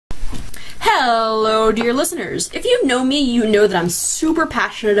Hello, dear listeners. If you know me, you know that I'm super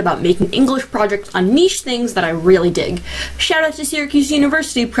passionate about making English projects on niche things that I really dig. Shout out to Syracuse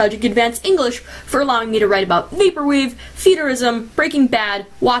University Project Advanced English for allowing me to write about vaporwave, futurism, Breaking Bad,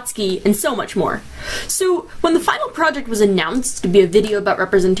 Watsky, and so much more. So, when the final project was announced to be a video about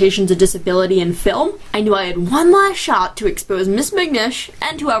representations of disability in film, I knew I had one last shot to expose Miss McNish,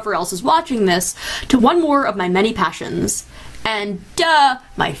 and whoever else is watching this, to one more of my many passions. And duh,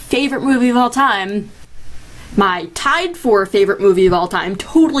 my favorite movie of all time, my tied for favorite movie of all time,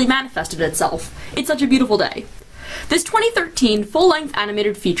 totally manifested itself. It's such a beautiful day. This 2013 full-length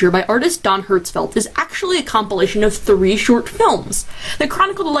animated feature by artist Don Hertzfeldt is actually a compilation of 3 short films that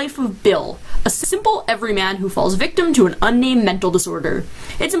chronicle the life of Bill, a simple everyman who falls victim to an unnamed mental disorder.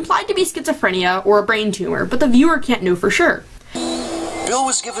 It's implied to be schizophrenia or a brain tumor, but the viewer can't know for sure. Bill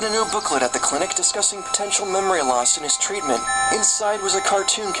was given a new booklet at the clinic discussing potential memory loss in his treatment. Inside was a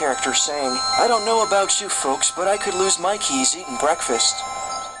cartoon character saying, "I don't know about you folks, but I could lose my keys eating breakfast."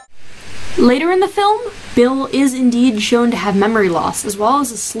 Later in the film, Bill is indeed shown to have memory loss, as well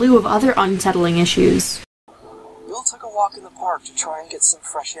as a slew of other unsettling issues. Bill took a walk in the park to try and get some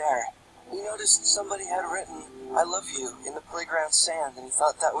fresh air. He noticed somebody had written, "I love you," in the playground sand, and he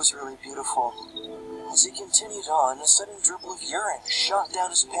thought that was really beautiful. As he continued on, a sudden dribble of urine shot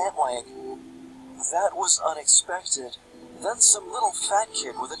down his pant leg. That was unexpected. Then some little fat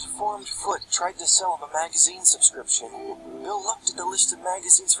kid with a deformed foot tried to sell him a magazine subscription. Bill looked at the list of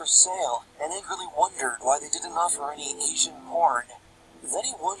magazines for sale and angrily wondered why they didn't offer any Asian porn. Then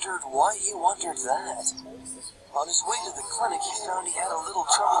he wondered why he wondered that. On his way to the clinic, he found he had a little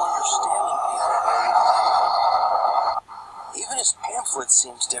trouble understanding people. Even his pamphlet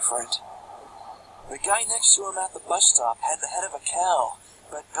seemed different. The guy next to him at the bus stop had the head of a cow,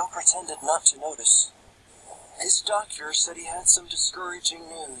 but Bill pretended not to notice. His doctor said he had some discouraging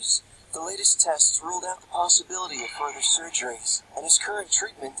news. The latest tests ruled out the possibility of further surgeries, and his current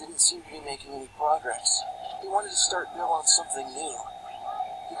treatment didn't seem to be making any progress. He wanted to start Bill on something new.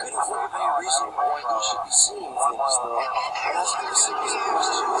 He couldn't think of any reason why Bill should be seeing things, though, and asked him a series of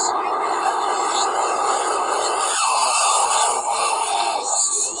questions.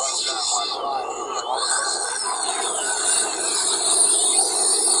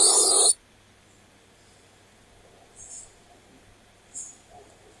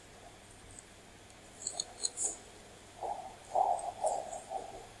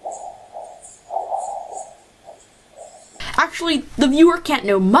 Actually, the viewer can't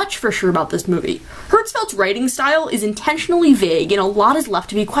know much for sure about this movie. Hertzfeldt's writing style is intentionally vague, and a lot is left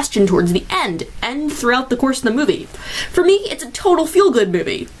to be questioned towards the end, and throughout the course of the movie. For me, it's a total feel-good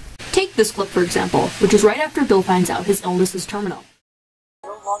movie. Take this clip, for example, which is right after Bill finds out his illness is terminal.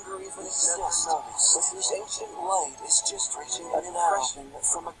 No longer even exists, but whose ancient light is just reaching an impression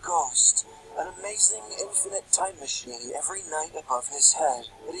from a ghost, an amazing infinite time machine every night above his head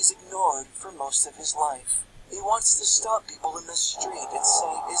that he's ignored for most of his life. He wants to stop people in the street and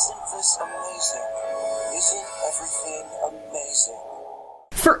say, "Isn't this amazing? Isn't everything amazing?"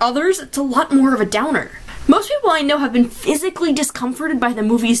 For others, it's a lot more of a downer. Most people I know have been physically discomforted by the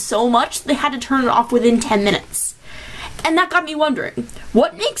movie so much they had to turn it off within 10 minutes. And that got me wondering,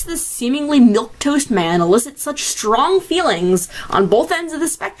 what makes this seemingly milquetoast man elicit such strong feelings on both ends of the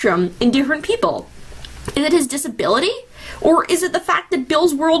spectrum in different people? Is it his disability? Or is it the fact that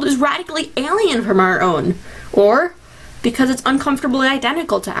Bill's world is radically alien from our own? Or because it's uncomfortably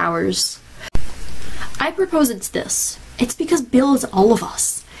identical to ours? I propose it's this. It's because Bill is all of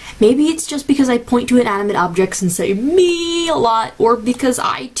us. Maybe it's just because I point to inanimate objects and say me a lot, or because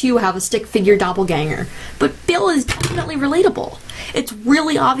I too have a stick figure doppelganger. But Bill is definitely relatable. It's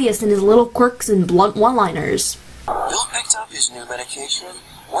really obvious in his little quirks and blunt one-liners. Bill picked up his new medication,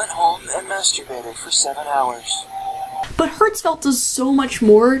 went home, and masturbated for 7 hours. But Hertzfeldt does so much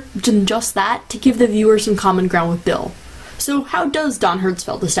more than just that to give the viewer some common ground with Bill. So how does Don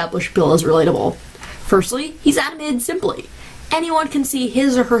Hertzfeldt establish Bill as relatable? Firstly, he's animated simply. Anyone can see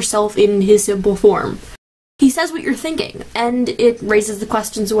his or herself in his simple form. He says what you're thinking, and it raises the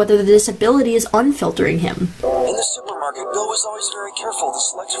questions of whether the disability is unfiltering him. In the supermarket, Bill was always very careful to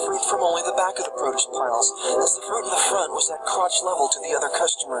select fruit from only the back of the produce piles, as the fruit in the front was at crotch level to the other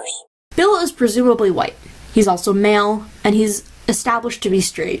customers. Bill is presumably white. He's also male, and he's established to be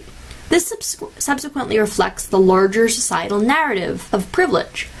straight. This subsequently reflects the larger societal narrative of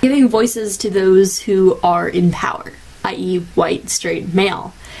privilege, giving voices to those who are in power, i.e. white, straight,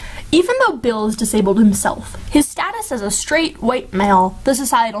 male. Even though Bill is disabled himself, his status status as a straight, white male, the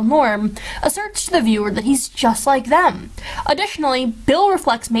societal norm, asserts to the viewer that he's just like them. Additionally, Bill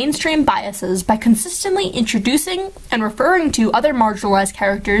reflects mainstream biases by consistently introducing and referring to other marginalized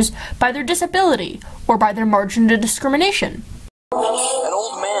characters by their disability or by their margin to discrimination. An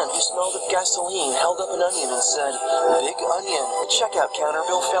old man who smelled of gasoline held up an onion and said, "Big onion." At the checkout counter,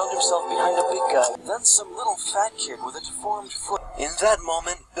 Bill found himself behind a big guy. Then some little fat kid with a deformed foot. In that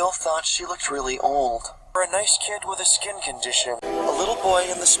moment, Bill thought she looked really old. Or a nice kid with a skin condition. A little boy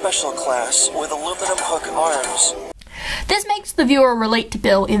in the special class with aluminum hook arms. This makes the viewer relate to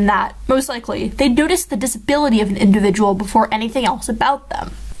Bill in that, most likely, they'd notice the disability of an individual before anything else about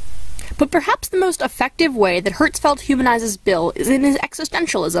them. But perhaps the most effective way that Hertzfeldt humanizes Bill is in his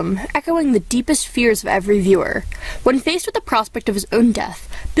existentialism, echoing the deepest fears of every viewer. When faced with the prospect of his own death,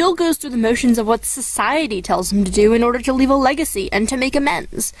 Bill goes through the motions of what society tells him to do in order to leave a legacy and to make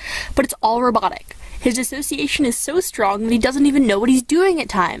amends. But it's all robotic. His dissociation is so strong that he doesn't even know what he's doing at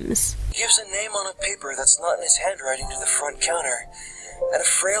times. He gives a name on a paper that's not in his handwriting to the front counter. And a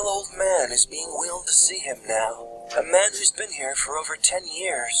frail old man is being wheeled to see him now. A man who's been here for over 10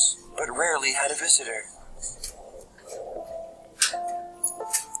 years, but rarely had a visitor.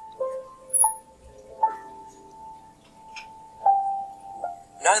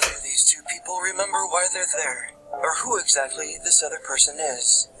 Neither of these two people remember why they're there, or who exactly this other person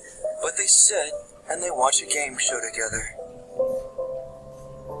is. But they sit and they watch a game show together.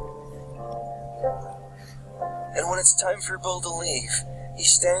 And when it's time for Bill to leave, he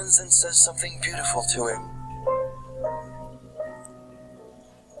stands and says something beautiful to him.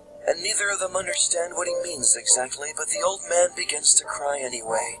 And neither of them understand what he means exactly, but the old man begins to cry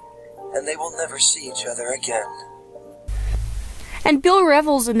anyway, and they will never see each other again. And Bill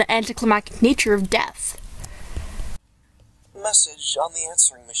revels in the anticlimactic nature of death. Message on the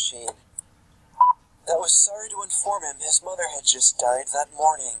answering machine. That was sorry to inform him his mother had just died that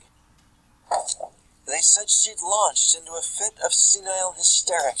morning. They said she'd launched into a fit of senile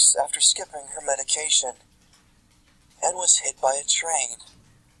hysterics after skipping her medication, and was hit by a train.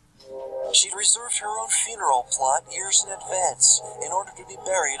 She'd reserved her own funeral plot years in advance in order to be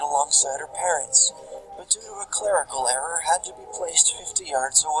buried alongside her parents, but due to a clerical error had to be placed 50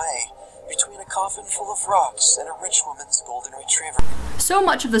 yards away, between a coffin full of rocks and a rich woman's golden retriever. So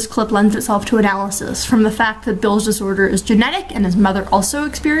much of this clip lends itself to analysis, from the fact that Bill's disorder is genetic and his mother also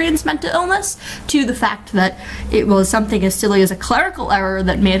experienced mental illness, to the fact that it was something as silly as a clerical error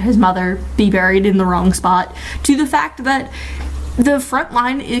that made his mother be buried in the wrong spot, to the fact that the front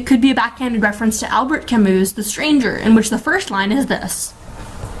line, it could be a backhanded reference to Albert Camus' The Stranger, in which the first line is this: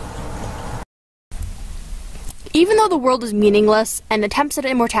 "Even though the world is meaningless and attempts at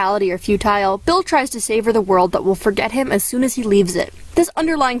immortality are futile, Bill tries to savor the world that will forget him as soon as he leaves it." This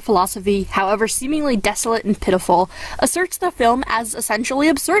underlying philosophy, however seemingly desolate and pitiful, asserts the film as essentially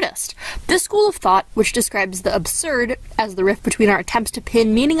absurdist. This school of thought, which describes the absurd as the rift between our attempts to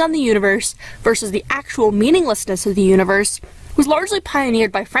pin meaning on the universe versus the actual meaninglessness of the universe, was largely pioneered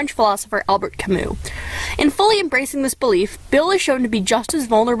by French philosopher Albert Camus. In fully embracing this belief, Bill is shown to be just as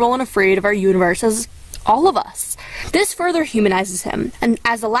vulnerable and afraid of our universe as all of us. This further humanizes him, and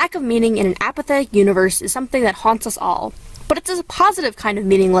as the lack of meaning in an apathetic universe is something that haunts us all. But it's a positive kind of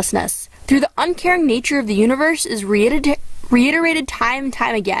meaninglessness. Through the uncaring nature of the universe is reiterated time and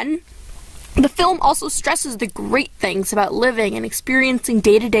time again, the film also stresses the great things about living and experiencing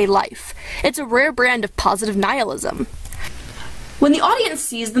day-to-day life. It's a rare brand of positive nihilism. When the audience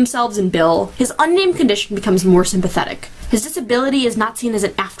sees themselves in Bill, his unnamed condition becomes more sympathetic. His disability is not seen as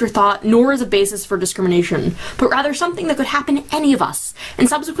an afterthought, nor as a basis for discrimination, but rather something that could happen to any of us, and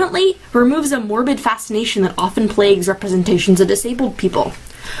subsequently removes a morbid fascination that often plagues representations of disabled people.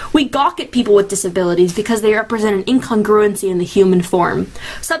 We gawk at people with disabilities because they represent an incongruency in the human form.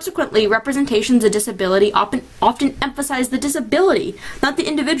 Subsequently, representations of disability often emphasize the disability, not the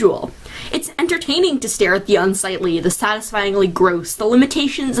individual. It's entertaining to stare at the unsightly, the satisfyingly gross, the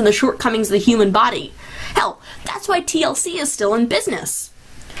limitations and the shortcomings of the human body. Hell, that's why TLC is still in business.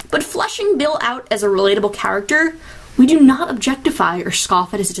 But fleshing Bill out as a relatable character, we do not objectify or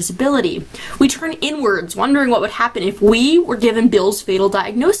scoff at his disability. We turn inwards, wondering what would happen if we were given Bill's fatal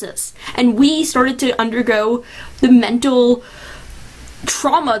diagnosis, and we started to undergo the mental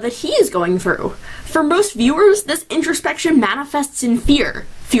trauma that he is going through. For most viewers, this introspection manifests in fear.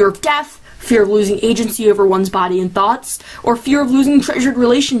 Fear of death, fear of losing agency over one's body and thoughts, or fear of losing treasured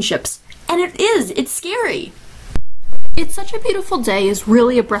relationships. And it's scary. It's Such a Beautiful Day is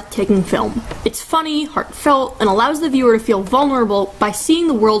really a breathtaking film. It's funny, heartfelt, and allows the viewer to feel vulnerable by seeing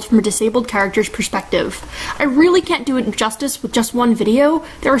the world from a disabled character's perspective. I really can't do it justice with just one video.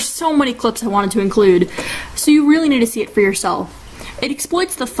 There are so many clips I wanted to include, so you really need to see it for yourself. It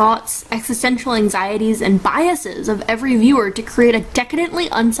exploits the thoughts, existential anxieties, and biases of every viewer to create a decadently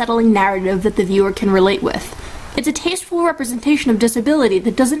unsettling narrative that the viewer can relate with. It's a tasteful representation of disability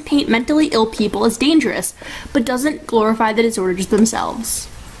that doesn't paint mentally ill people as dangerous, but doesn't glorify the disorders themselves.